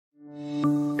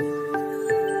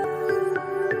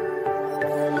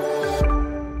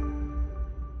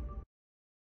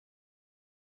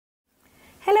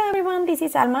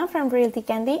is Alma from Realty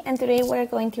Candy, and today we're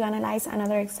going to analyze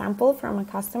another example from a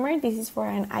customer. This is for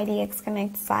an IDX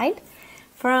Connect site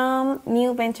from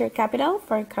New Venture Capital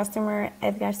for customer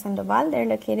Edgar Sandoval. They're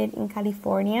located in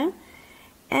California,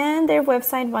 and their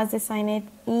website was designed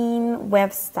in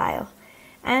Webstyle.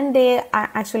 And they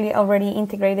are actually already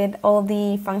integrated all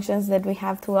the functions that we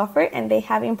have to offer, and they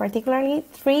have in particularly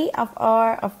 3 of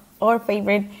our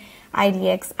favorite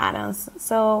IDX add-ons.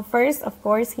 So first, of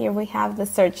course, here we have the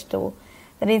search tool.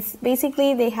 That is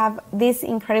basically they have this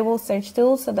incredible search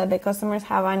tool so that the customers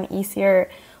have an easier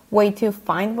way to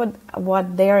find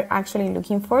what they are actually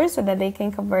looking for, so that they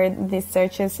can convert these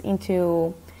searches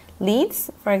into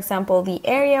leads. For example, the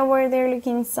area where they're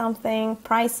looking something,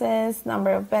 prices,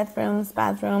 number of bedrooms,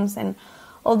 bathrooms, and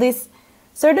all this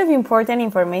sort of important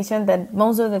information that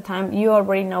most of the time you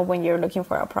already know when you're looking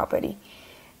for a property.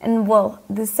 And well,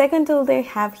 the second tool they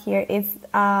have here is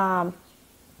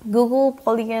Google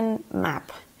Polygon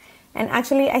Map. And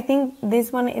actually, I think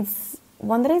this one is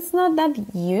one that is not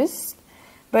that used,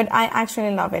 but I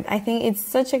actually love it. I think it's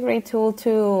such a great tool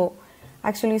to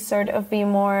actually sort of be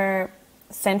more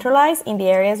centralized in the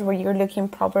areas where you're looking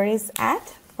properties at.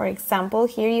 For example,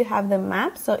 here you have the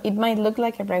map, so it might look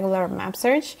like a regular map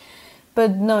search,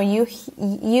 but no, you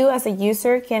as a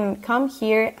user can come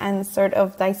here and sort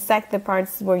of dissect the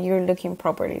parts where you're looking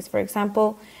properties. For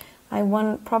example, I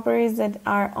want properties that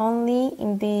are only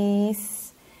in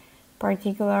this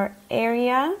particular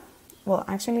area. Well,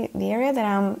 actually, the area that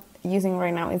I'm using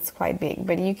right now is quite big,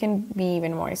 but you can be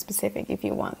even more specific if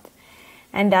you want.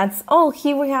 And that's all.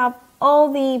 Here we have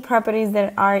all the properties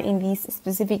that are in this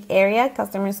specific area.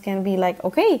 Customers can be like,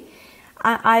 okay,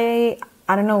 I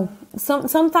don't know,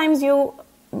 sometimes you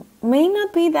may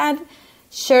not be that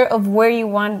sure of where you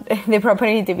want the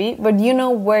property to be, but you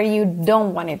know where you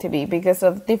don't want it to be because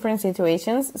of different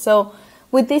situations. So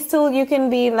with this tool, you can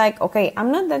be like, okay, I'm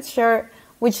not that sure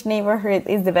which neighborhood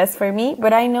is the best for me,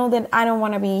 but I know that I don't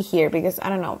want to be here because, I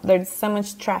don't know, there's so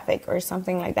much traffic or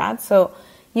something like that. So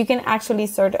you can actually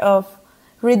sort of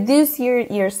reduce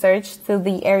your search to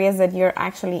the areas that you're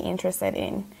actually interested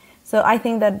in. So I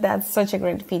think that that's such a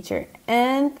great feature.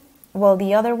 And well,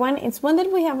 the other one, it's one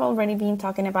that we have already been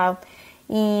talking about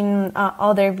in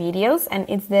other videos, and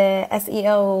it's the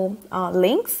SEO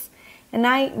links. And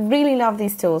I really love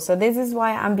this tool. So this is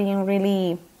why I'm being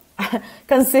really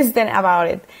consistent about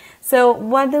it. So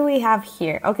what do we have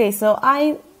here? Okay, so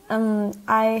I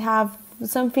have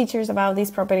some features about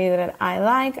this property that I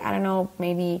like. I don't know,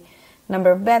 maybe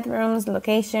number of bedrooms,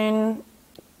 location,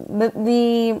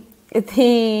 the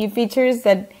features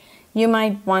that you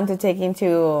might want to take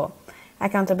into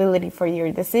accountability for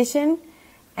your decision.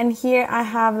 And here I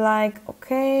have like,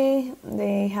 okay,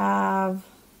 they have,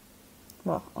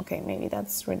 well, okay, maybe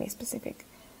that's really specific.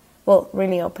 Well,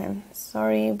 really open,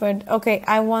 sorry, but okay,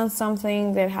 I want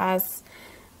something that has,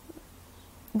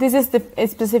 this is the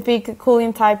specific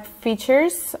cooling type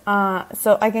features.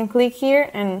 So I can click here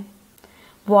and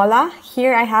voila,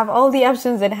 here I have all the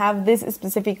options that have this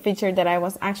specific feature that I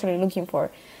was actually looking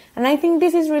for. And I think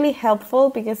this is really helpful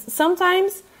because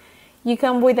sometimes you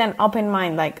come with an open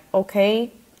mind, like,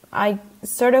 okay, I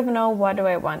sort of know what do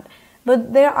I want.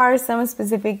 But there are some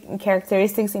specific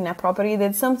characteristics in a property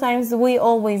that sometimes we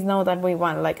always know that we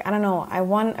want. Like, I don't know, I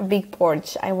want a big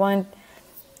porch. I want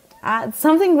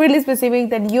something really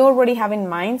specific that you already have in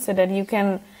mind so that you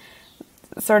can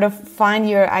sort of find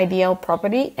your ideal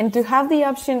property. And to have the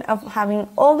option of having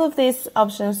all of these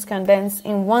options condensed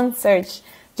in one search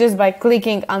just by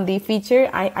clicking on the feature,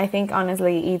 I think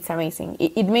honestly it's amazing.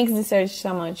 It makes the search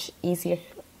so much easier.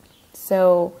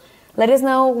 So let us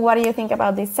know what do you think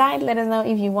about this site. Let us know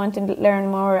if you want to learn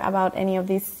more about any of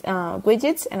these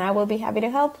widgets, and I will be happy to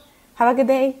help. Have a good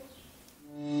day.